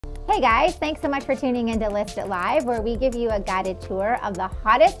Hey guys, thanks so much for tuning in to List It Live, where we give you a guided tour of the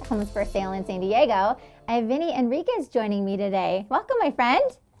hottest homes for sale in San Diego. I have Vicente Enriquez joining me today. Welcome, my friend.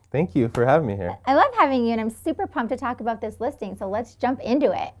 Thank you for having me here. I love having you, and I'm super pumped to talk about this listing, so let's jump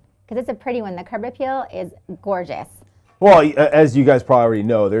into it, because it's a pretty one. The curb appeal is gorgeous. Well, as you guys probably already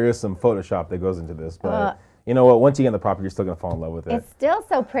know, there is some Photoshop that goes into this, but you know what? Once you get in the property, you're still going to fall in love with it. It's still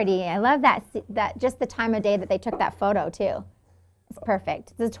so pretty. I love that just the time of day that they took that photo, too. It's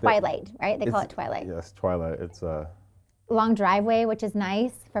perfect. This is twilight, right? They call it twilight. Yes, twilight. It's long driveway, which is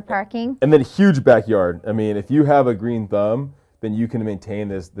nice for parking. And then huge backyard. I mean, if you have a green thumb, then you can maintain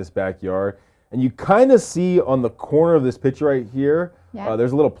this backyard. And you kind of see on the corner of this picture right here,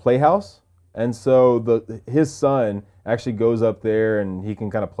 there's a little playhouse. And so his son actually goes up there and he can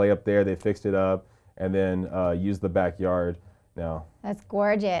kind of play up there. They fixed it up and then use the backyard now. That's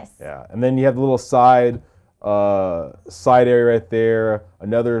gorgeous. Yeah, and then you have the little side area right there,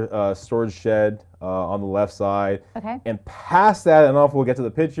 another storage shed on the left side. Okay. And past that, I don't know if we'll get to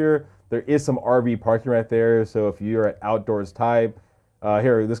the picture, there is some RV parking right there. So if you're an outdoors type,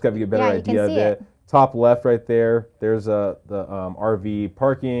 here, this gives you a better idea of it. Top left right there, there's the RV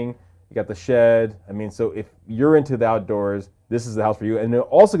parking. You got the shed. I mean, so if you're into the outdoors, this is the house for you. And you're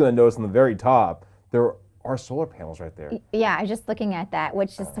also going to notice on the very top, there are solar panels right there. Yeah, I was just looking at that,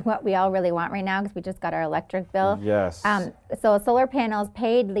 which is what we all really want right now because we just got our electric bill. Yes. So solar panels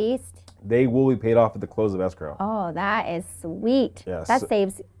paid, leased? They will be paid off at the close of escrow. Oh, that is sweet. Yes. That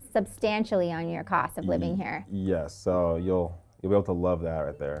saves substantially on your cost of living here. Yes, so you'll be able to love that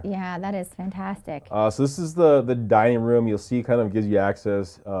right there. Yeah, that is fantastic. So this is the dining room. You'll see kind of gives you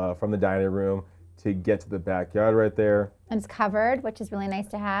access from the dining room to get to the backyard right there. And it's covered, which is really nice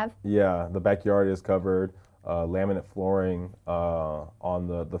to have. Yeah, the backyard is covered. Laminate flooring on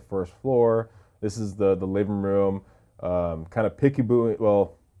the first floor. This is the living room. Kind of peekaboo.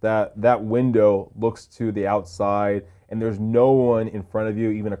 Well, that window looks to the outside, and there's no one in front of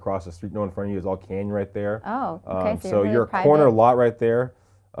you, even across the street. No one in front of you. It's all canyon right there. Oh, okay. So you're a corner lot right there,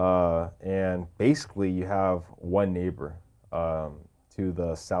 and basically you have one neighbor to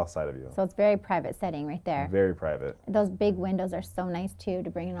the south side of you. So it's very private setting right there. Very private. Those big windows are so nice too to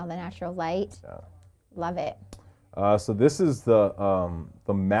bring in all the natural light. Yeah. Love it. So this is the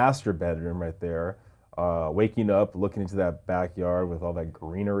master bedroom right there. Waking up, looking into that backyard with all that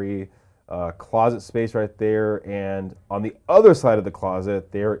greenery, closet space right there, and on the other side of the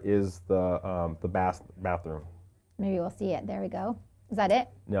closet there is the bathroom. Maybe we'll see it. There we go. Is that it?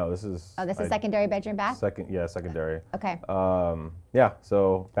 No, this is. Oh, this is secondary bedroom bath? Secondary. Okay. Yeah,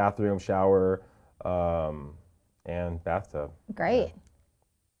 so bathroom, shower, and bathtub. Great.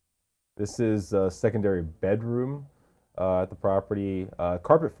 This is a secondary bedroom at the property.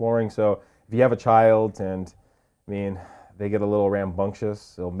 Carpet flooring, so if you have a child and, I mean, they get a little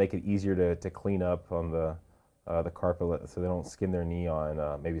rambunctious, it'll make it easier to clean up on the carpet so they don't skin their knee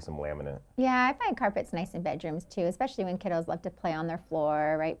on maybe some laminate. Yeah, I find carpets nice in bedrooms too, especially when kiddos love to play on their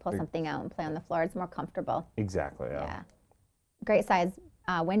floor, right? Pull something out and play on the floor. It's more comfortable. Exactly, yeah. Yeah. Great size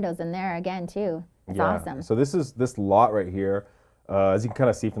windows in there again too. It's awesome. So this lot right here, as you can kind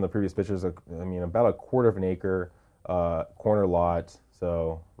of see from the previous pictures, I mean, about a quarter of an acre corner lot.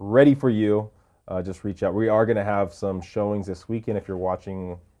 So ready for you. Just reach out. We are going to have some showings this weekend if you're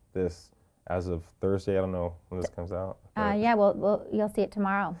watching this as of Thursday. I don't know when this comes out. Yeah, you'll see it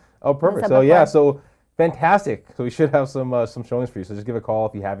tomorrow. Oh, perfect. So yeah, so fantastic. So we should have some showings for you. So just give a call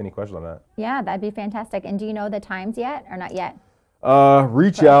if you have any questions on that. Yeah, that'd be fantastic. And do you know the times yet or not yet?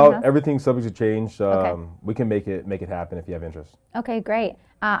 Reach out. Everything's subject to change. We can make it happen if you have interest. Okay, great.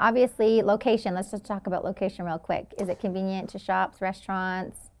 Obviously, location. Let's just talk about location real quick. Is it convenient to shops,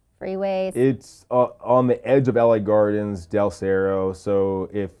 restaurants, freeways? It's on the edge of LA Gardens, Del Cerro. So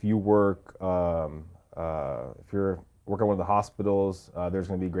if you work, if you're working at one of the hospitals, there's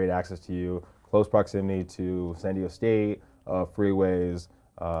going to be great access to you. Close proximity to San Diego State, freeways.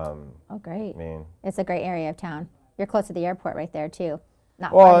 Oh, great. I mean, it's a great area of town. You're close to the airport right there too.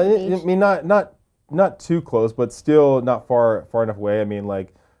 Not far from the beach. I mean, not too close, but still not far enough away. I mean,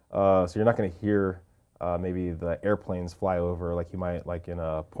 like, so you're not going to hear maybe the airplanes fly over like you might like in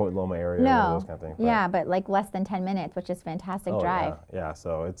a Point Loma area. No. Or those kind of things. Yeah, but like less than 10 minutes, which is fantastic drive. Yeah.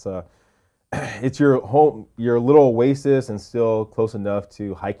 So it's your home, your little oasis, and still close enough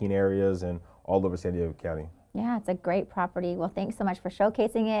to hiking areas and all over San Diego County. Yeah, it's a great property. Well, thanks so much for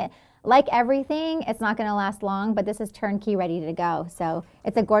showcasing it. Like everything, it's not going to last long, but this is turnkey ready to go. So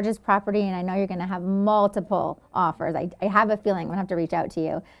it's a gorgeous property, and I know you're going to have multiple offers. I have a feeling I'm going to have to reach out to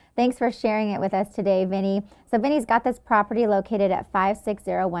you. Thanks for sharing it with us today, Vinny. So Vinny's got this property located at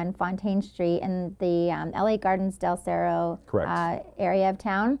 5601 Fontaine Street in the LA Gardens Del Cerro area of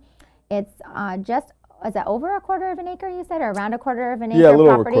town. It's just, is it over a quarter of an acre, you said, or around a quarter of an acre Yeah, a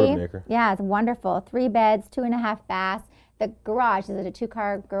little property? over a quarter of an acre. Yeah, it's wonderful. 3 beds, 2.5 baths. The garage, is it a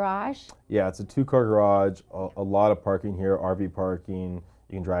 2-car garage? Yeah, it's a 2-car garage, a lot of parking here, RV parking.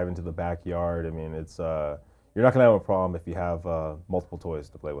 You can drive into the backyard. I mean, it's you're not going to have a problem if you have multiple toys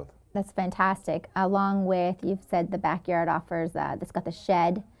to play with. That's fantastic. Along with, you've said the backyard offers, it's got the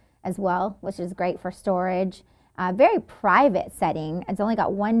shed as well, which is great for storage. Very private setting. It's only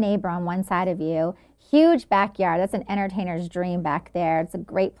got 1 neighbor on one side of you. Huge backyard. That's an entertainer's dream back there. It's a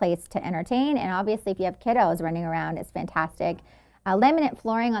great place to entertain. And obviously, if you have kiddos running around, it's fantastic. Laminate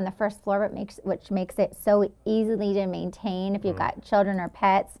flooring on the first floor, which makes it so easily to maintain if you've got children or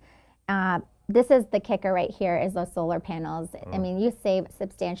pets. This is the kicker right here, is those solar panels. I mean, you save a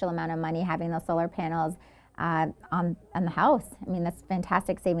substantial amount of money having those solar panels on the house. I mean, that's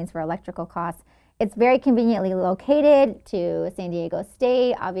fantastic savings for electrical costs. It's very conveniently located to San Diego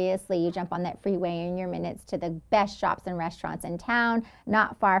State. Obviously, you jump on that freeway in your minutes to the best shops and restaurants in town,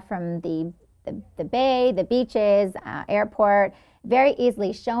 not far from the bay, the beaches, airport. Very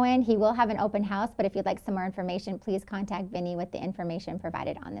easily shown. He will have an open house, but if you'd like some more information, please contact Vinny with the information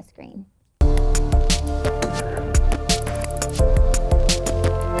provided on the screen.